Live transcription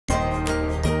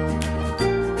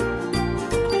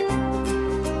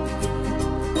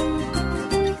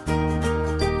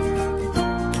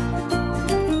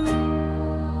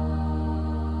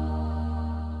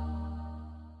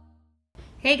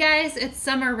Hey guys, it's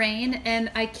Summer Rayne, and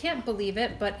I can't believe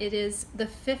it, but it is the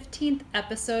 15th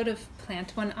episode of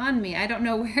Plant One on Me. I don't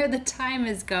know where the time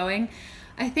is going.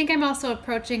 I think I'm also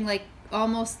approaching like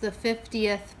almost the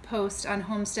 50th post on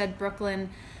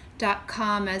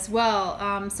homesteadbrooklyn.com as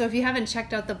well. So if you haven't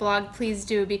checked out the blog, please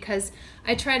do, because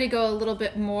I try to go a little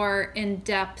bit more in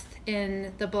depth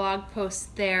in the blog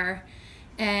post there.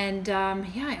 And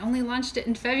yeah, I only launched it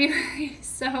in February,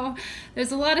 so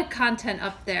there's a lot of content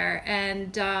up there,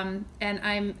 and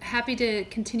I'm happy to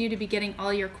continue to be getting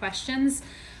all your questions.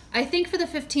 I think for the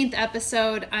 15th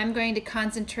episode, I'm going to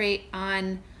concentrate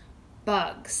on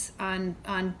bugs, on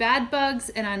bad bugs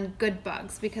and on good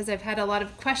bugs, because I've had a lot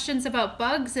of questions about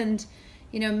bugs, and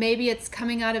you know, maybe it's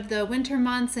coming out of the winter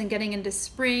months and getting into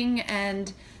spring,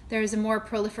 and there's a more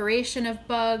proliferation of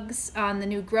bugs on the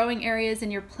new growing areas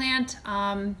in your plant.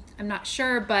 I'm not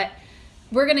sure, but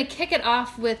we're gonna kick it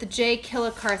off with Jay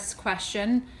Killicarth's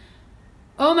question.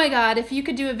 Oh my God, if you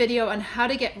could do a video on how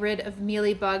to get rid of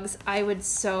mealybugs, I would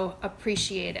so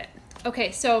appreciate it.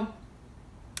 Okay, so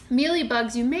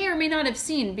mealybugs you may or may not have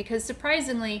seen, because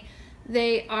surprisingly,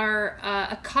 they are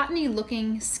a cottony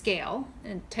looking scale,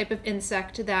 a type of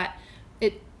insect that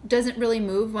it doesn't really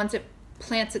move. Once it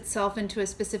plants itself into a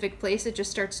specific place, it just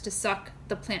starts to suck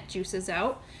the plant juices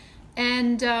out.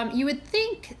 And you would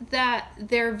think that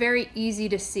they're very easy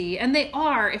to see, and they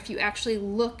are if you actually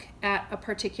look at a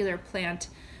particular plant,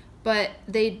 but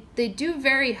they do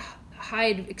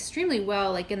hide extremely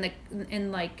well, like in the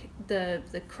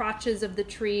crotches of the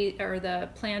tree or the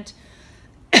plant.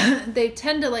 They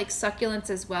tend to like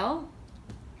succulents as well.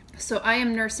 So I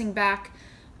am nursing back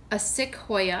a sick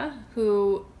Hoya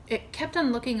who it kept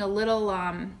on looking a little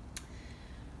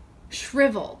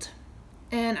shriveled.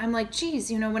 And I'm like,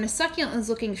 geez, you know, when a succulent is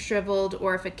looking shriveled,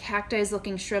 or if a cacti is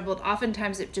looking shriveled,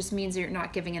 oftentimes it just means you're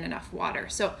not giving it enough water.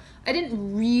 So I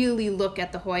didn't really look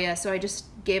at the Hoya, so I just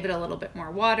gave it a little bit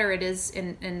more water. It is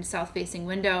in south-facing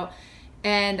window.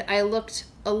 And I looked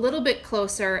a little bit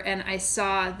closer, and I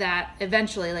saw that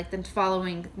eventually, like the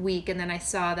following week, and then I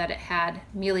saw that it had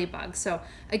mealybugs. So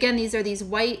again, these are these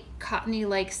white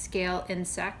cottony-like scale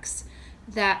insects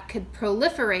that could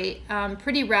proliferate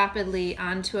pretty rapidly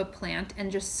onto a plant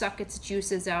and just suck its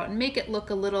juices out and make it look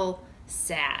a little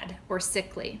sad or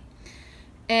sickly.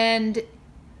 And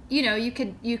you know, you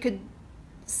could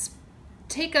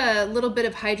take a little bit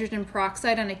of hydrogen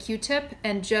peroxide on a Q-tip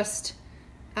and just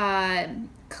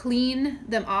clean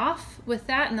them off with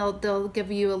that, and they'll give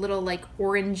you a little like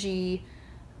orangey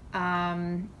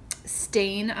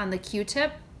stain on the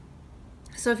Q-tip.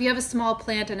 So if you have a small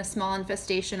plant and a small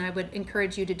infestation, I would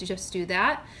encourage you to just do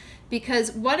that,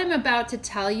 because what I'm about to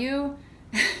tell you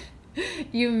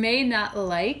you may not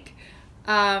like.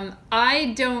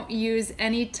 I don't use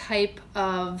any type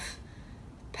of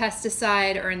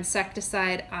pesticide or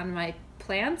insecticide on my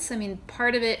plants. I mean,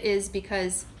 part of it is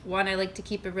because, one, I like to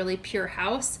keep a really pure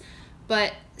house,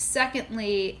 but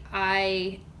secondly,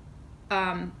 I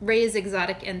raise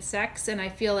exotic insects, and I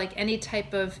feel like any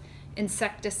type of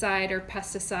insecticide or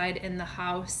pesticide in the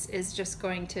house is just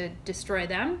going to destroy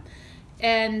them.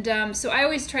 And so I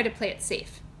always try to play it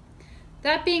safe.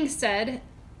 That being said,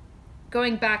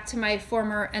 going back to my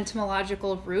former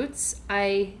entomological roots,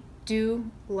 I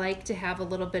do like to have a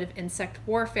little bit of insect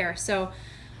warfare. So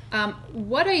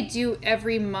what I do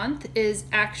every month is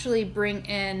actually bring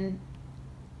in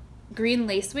green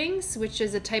lacewings, which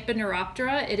is a type of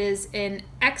Neuroptera. It is an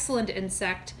excellent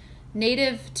insect,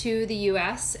 native to the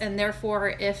US, and therefore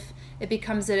if it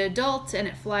becomes an adult and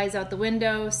it flies out the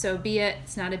window, so be it.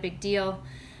 It's not a big deal.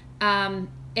 And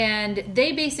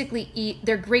they basically eat,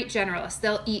 they're great generalists.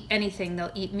 They'll eat anything.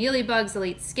 They'll eat mealybugs, they'll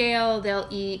eat scale, they'll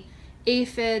eat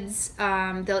aphids,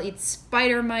 they'll eat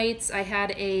spider mites. I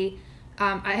have a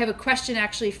question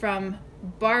actually from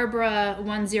Barbara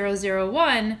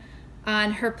 1001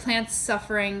 on her plants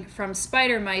suffering from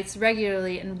spider mites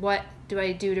regularly, and what do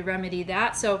I do to remedy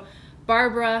that? So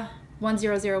Barbara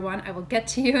 1001, I will get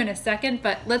to you in a second,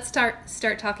 but let's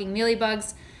start talking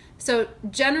mealybugs. So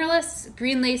generalists,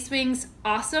 green lacewings,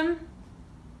 awesome.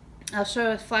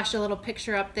 I'll flash a little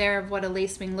picture up there of what a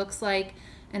lacewing looks like,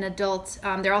 an adult.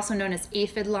 They're also known as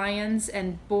aphid lions,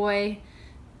 and boy,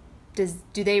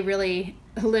 do they really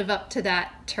live up to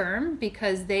that term,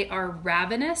 because they are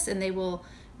ravenous and they will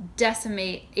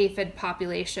decimate aphid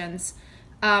populations.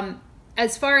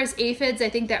 As far as aphids, I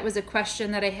think that was a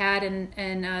question that I had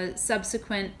in a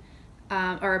subsequent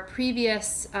or a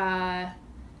previous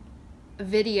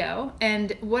video.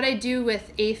 And what I do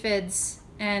with aphids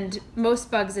and most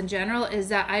bugs in general is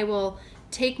that I will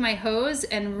take my hose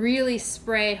and really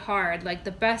spray hard. Like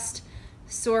the best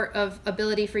sort of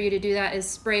ability for you to do that is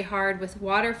spray hard with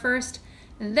water first,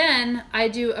 And then I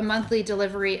do a monthly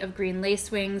delivery of green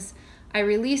lacewings. I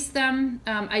release them.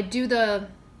 I do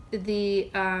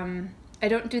I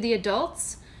don't do the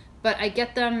adults, but I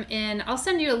get them in, I'll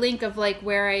send you a link of like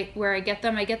where I get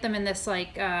them. I get them in this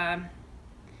like, kind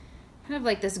of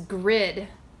like this grid.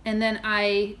 And then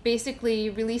I basically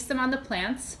release them on the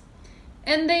plants,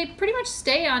 and they pretty much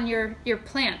stay on your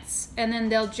plants. And then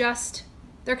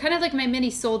they're kind of like my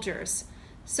mini soldiers.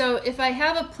 So if I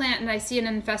have a plant and I see an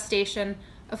infestation,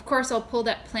 of course I'll pull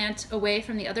that plant away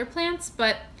from the other plants,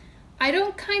 but I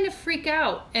don't kind of freak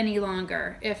out any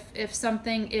longer if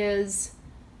something is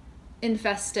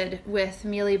infested with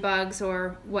mealybugs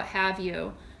or what have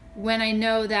you, when I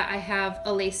know that I have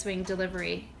a lacewing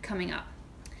delivery coming up.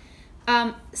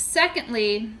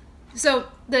 Secondly, so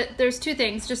there's two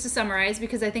things, just to summarize,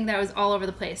 because I think that was all over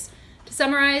the place. To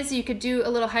summarize, you could do a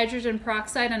little hydrogen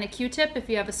peroxide on a Q-tip if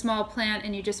you have a small plant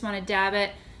and you just want to dab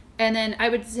it. And then I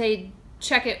would say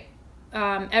check it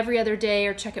every other day,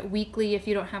 or check it weekly if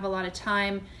you don't have a lot of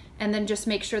time. And then just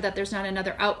make sure that there's not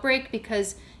another outbreak,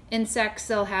 because insects,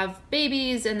 they'll have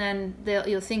babies and then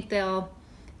you'll think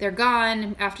they're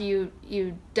gone after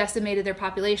you decimated their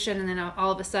population, and then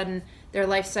all of a sudden their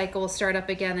life cycle will start up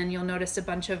again, and you'll notice a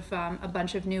bunch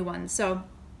of new ones. So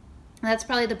that's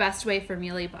probably the best way for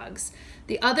mealybugs.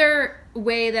 The other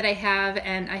way that I have,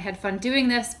 and I had fun doing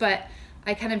this, but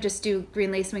I kind of just do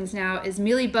green lacewings now, is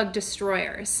mealybug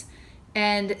destroyers.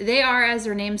 And they are, as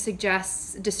their name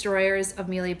suggests, destroyers of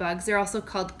mealybugs. They're also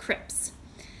called crips.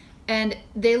 And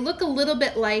they look a little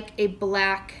bit like a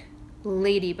black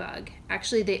ladybug.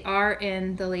 Actually, they are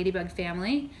in the ladybug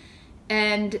family.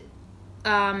 And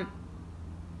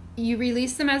you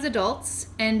release them as adults.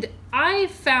 And I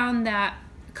found that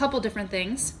a couple different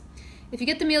things. If you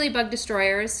get the mealybug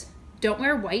destroyers, don't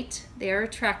wear white. They are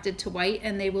attracted to white,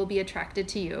 and they will be attracted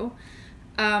to you.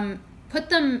 Put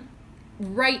them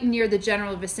right near the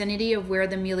general vicinity of where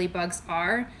the mealybugs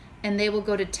are, and they will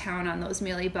go to town on those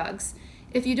mealybugs.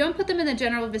 If you don't put them in the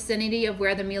general vicinity of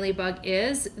where the mealybug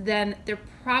is, then they're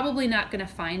probably not going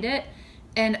to find it.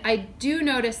 And I do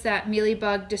notice that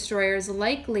mealybug destroyers,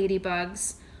 like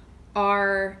ladybugs,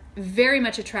 are very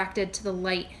much attracted to the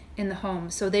light in the home,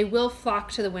 so they will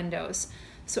flock to the windows.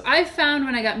 So I found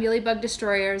when I got mealybug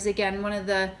destroyers, again, one of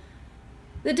the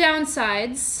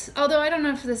downsides, although I don't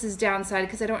know if this is downside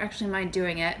because I don't actually mind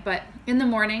doing it, but in the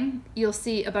morning you'll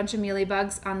see a bunch of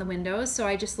mealybugs on the windows, so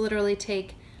I just literally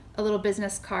take a little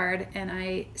business card and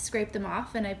I scrape them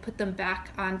off and I put them back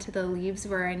onto the leaves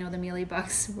where I know the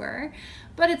mealybugs were.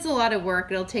 But it's a lot of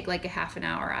work. It'll take like a half an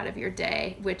hour out of your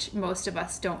day, which most of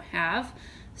us don't have.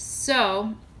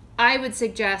 So I would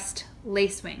suggest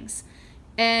lacewings.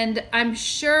 And I'm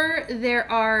sure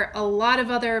there are a lot of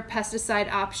other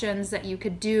pesticide options that you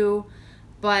could do,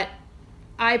 but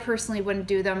I personally wouldn't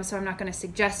do them, so I'm not going to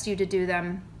suggest you to do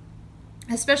them,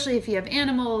 especially if you have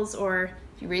animals or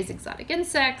if you raise exotic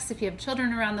insects. If you have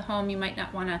children around the home, you might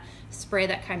not want to spray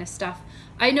that kind of stuff.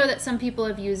 I know that some people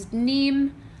have used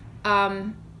neem.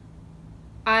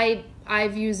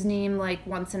 I've used neem like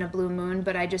once in a blue moon,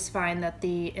 but I just find that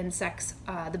the insects,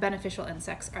 the beneficial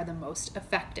insects, are the most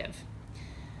effective.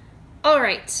 All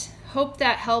right, hope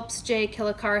that helps, Jay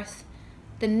Killicarth.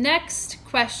 The next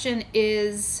question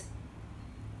is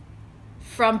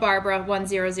from Barbara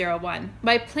 1001.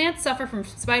 My plants suffer from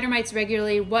spider mites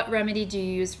regularly. What remedy do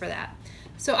you use for that?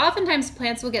 So oftentimes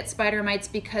plants will get spider mites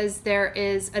because there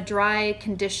is a dry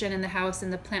condition in the house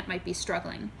and the plant might be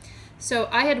struggling. So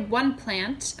I had one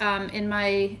plant in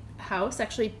my house,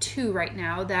 actually two right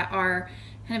now, that are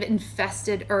kind of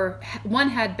infested, or one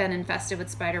had been infested with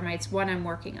spider mites, one I'm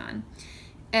working on.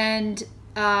 And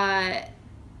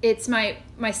it's my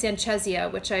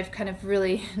Sanchesia, which I've kind of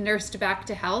really nursed back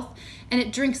to health, and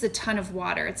it drinks a ton of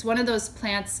water. It's one of those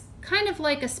plants, kind of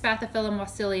like a Spathiphyllum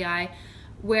wassilii,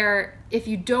 where if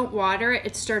you don't water it,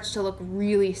 it starts to look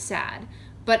really sad.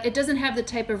 But it doesn't have the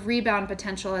type of rebound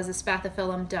potential as a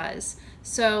Spathiphyllum does.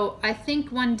 So I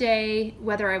think one day,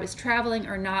 whether I was traveling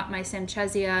or not, my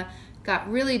Sanchesia got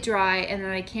really dry, and then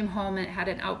I came home and it had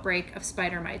an outbreak of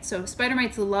spider mites. So spider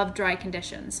mites love dry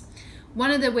conditions.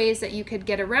 One of the ways that you could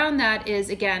get around that is,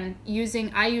 again,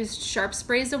 I used sharp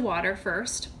sprays of water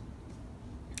first,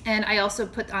 and I also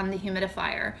put on the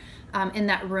humidifier in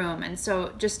that room. And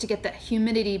so just to get that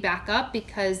humidity back up,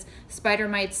 because spider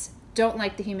mites don't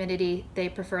like the humidity, they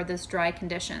prefer those dry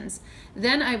conditions.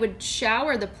 Then I would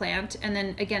shower the plant, and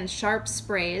then again, sharp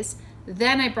sprays.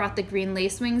 Then I brought the green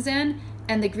lacewings in,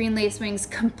 and the green lacewings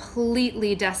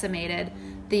completely decimated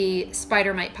the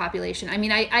spider mite population. I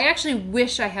mean, I actually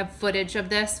wish I have footage of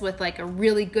this with like a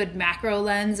really good macro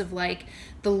lens of like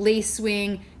the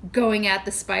lacewing going at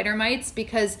the spider mites,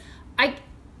 because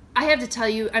I have to tell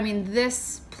you, I mean,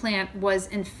 this plant was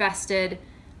infested.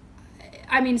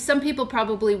 I mean, some people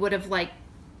probably would have like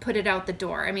put it out the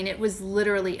door. I mean, it was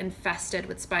literally infested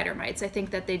with spider mites. I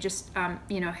think that they just,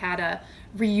 you know, had a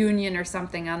reunion or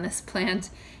something on this plant.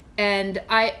 And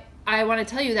I want to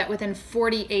tell you that within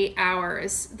 48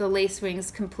 hours, the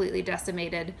lacewings completely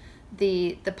decimated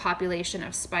the population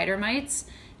of spider mites.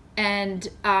 And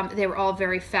they were all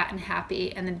very fat and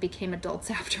happy, and then became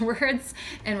adults afterwards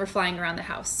and were flying around the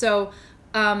house. So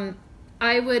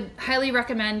I would highly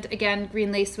recommend, again,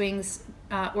 green lacewings,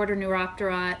 order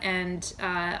Neuroptera, and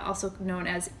also known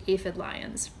as aphid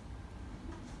lions.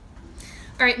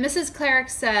 All right, Mrs. Cleric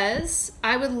says,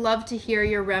 I would love to hear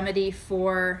your remedy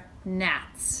for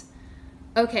gnats.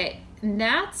 Okay,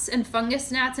 gnats and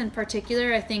fungus gnats in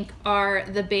particular, I think, are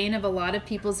the bane of a lot of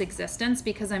people's existence,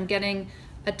 because I'm getting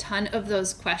a ton of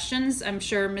those questions. I'm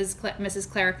sure, Mrs.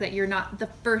 Cleric, that you're not the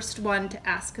first one to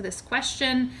ask this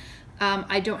question.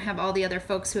 I don't have all the other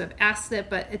folks who have asked it,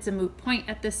 but it's a moot point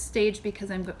at this stage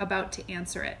because I'm about to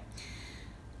answer it.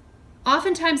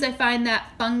 Oftentimes I find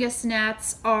that fungus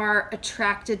gnats are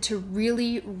attracted to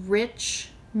really rich,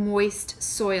 moist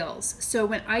soils. So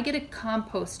when I get a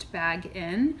compost bag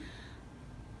in,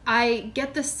 I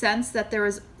get the sense that there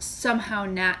is somehow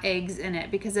gnat eggs in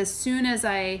it, because as soon as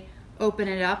I open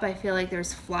it up, I feel like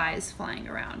there's flies flying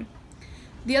around.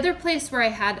 The other place where I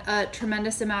had a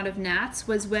tremendous amount of gnats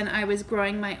was when I was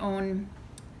growing my own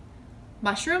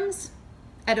mushrooms,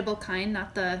 edible kind,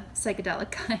 not the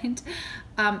psychedelic kind,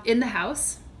 in the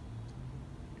house.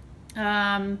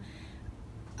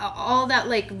 All that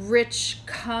like rich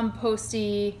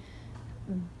composty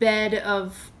bed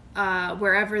of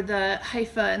wherever the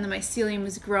hypha and the mycelium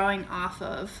was growing off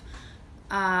of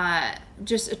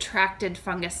just attracted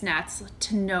fungus gnats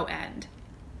to no end.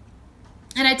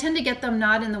 And I tend to get them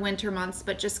not in the winter months,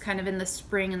 but just kind of in the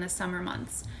spring and the summer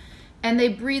months. And they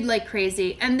breed like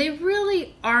crazy, and they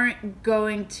really aren't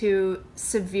going to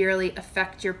severely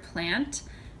affect your plant.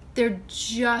 They're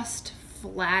just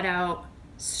flat out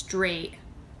straight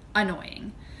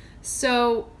annoying.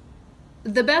 So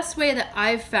the best way that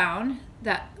I've found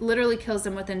that literally kills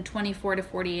them within 24 to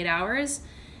 48 hours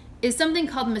is something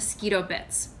called mosquito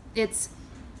bits. It's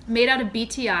made out of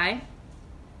BTI,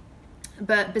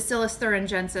 but Bacillus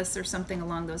thuringiensis or something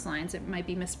along those lines. It might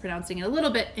be mispronouncing it a little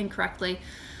bit incorrectly.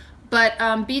 But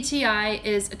BTI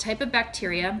is a type of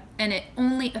bacteria, and it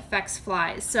only affects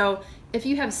flies. So if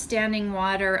you have standing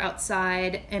water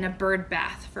outside in a bird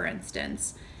bath, for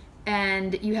instance,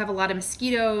 and you have a lot of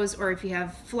mosquitoes, or if you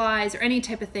have flies or any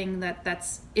type of thing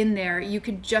that's in there, you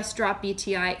could just drop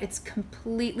BTI. It's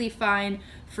completely fine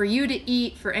for you to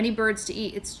eat, for any birds to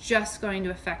eat. It's just going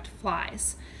to affect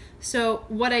flies. So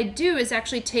what I do is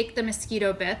actually take the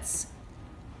mosquito bits.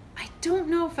 I don't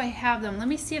know if I have them. Let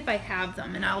me see if I have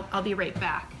them, and I'll be right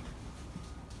back.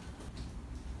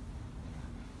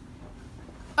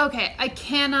 Okay, I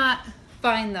cannot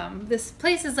find them. This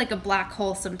place is like a black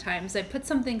hole sometimes. I put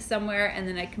something somewhere and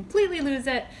then I completely lose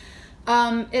it.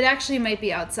 It actually might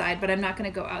be outside, but I'm not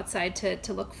going to go outside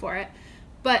to look for it.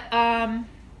 But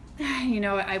you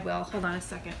know what? I will. Hold on a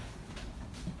second.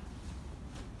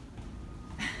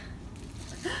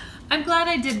 I'm glad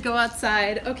I did go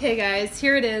outside. Okay, guys,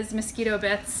 here it is, mosquito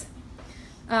bits.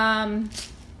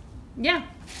 Yeah,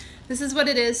 this is what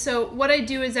it is. So what I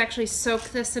do is actually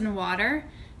soak this in water,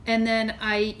 and then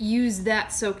I use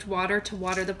that soaked water to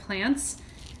water the plants.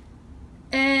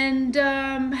 And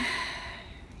yeah,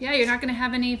 you're not gonna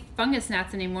have any fungus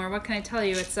gnats anymore. What can I tell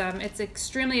you? It's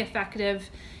extremely effective.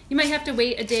 You might have to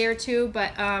wait a day or two,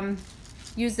 but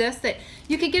use this. That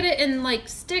you could get it in like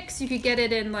sticks, you could get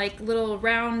it in like little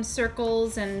round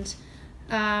circles, and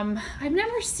I've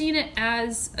never seen it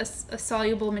as a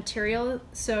soluble material,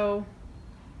 so,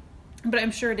 but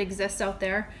I'm sure it exists out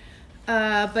there.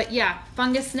 But yeah,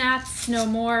 fungus gnats, no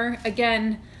more.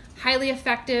 Again, highly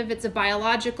effective. It's a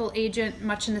biological agent,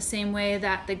 much in the same way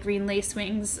that the green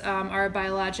lacewings are a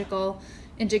biological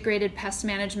integrated pest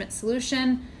management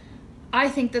solution. I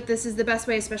think that this is the best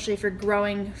way, especially for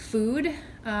growing food,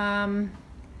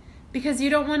 because you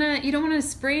don't want to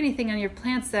spray anything on your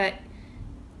plants that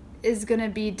is going to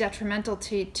be detrimental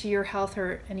to your health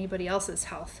or anybody else's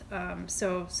health.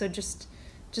 So just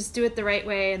do it the right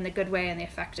way and the good way and the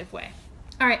effective way.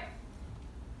 All right.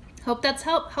 Hope that's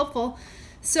helpful.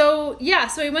 So yeah,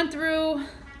 so we went through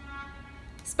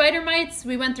spider mites,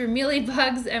 we went through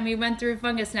mealybugs, and we went through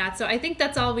fungus gnats. So I think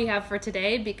that's all we have for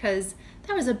today, because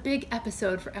that was a big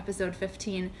episode for episode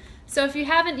 15. So if you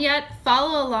haven't yet,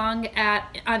 follow along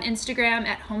on Instagram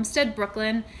at Homestead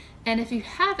Brooklyn. And if you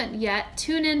haven't yet,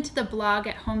 tune into the blog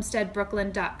at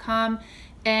homesteadbrooklyn.com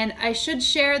And I should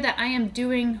share that I am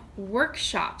doing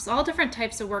workshops, all different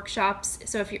types of workshops.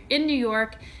 So if you're in New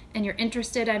York and you're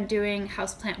interested, I'm doing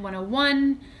Houseplant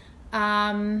 101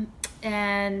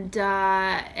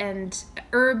 and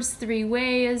herbs 3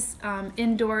 ways,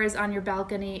 indoors on your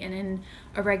balcony and in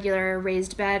a regular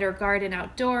raised bed or garden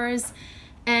outdoors.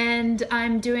 And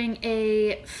I'm doing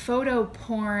a photo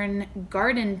porn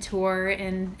garden tour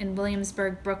in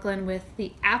Williamsburg, Brooklyn with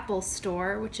the Apple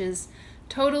Store, which is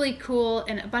totally cool,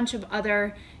 and a bunch of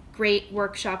other great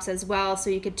workshops as well. So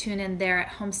you could tune in there at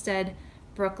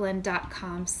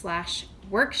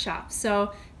homesteadbrooklyn.com/workshop.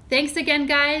 So thanks again,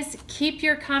 guys. Keep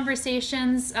your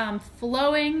conversations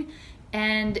flowing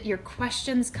and your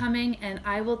questions coming, and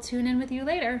I will tune in with you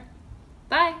later.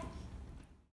 Bye.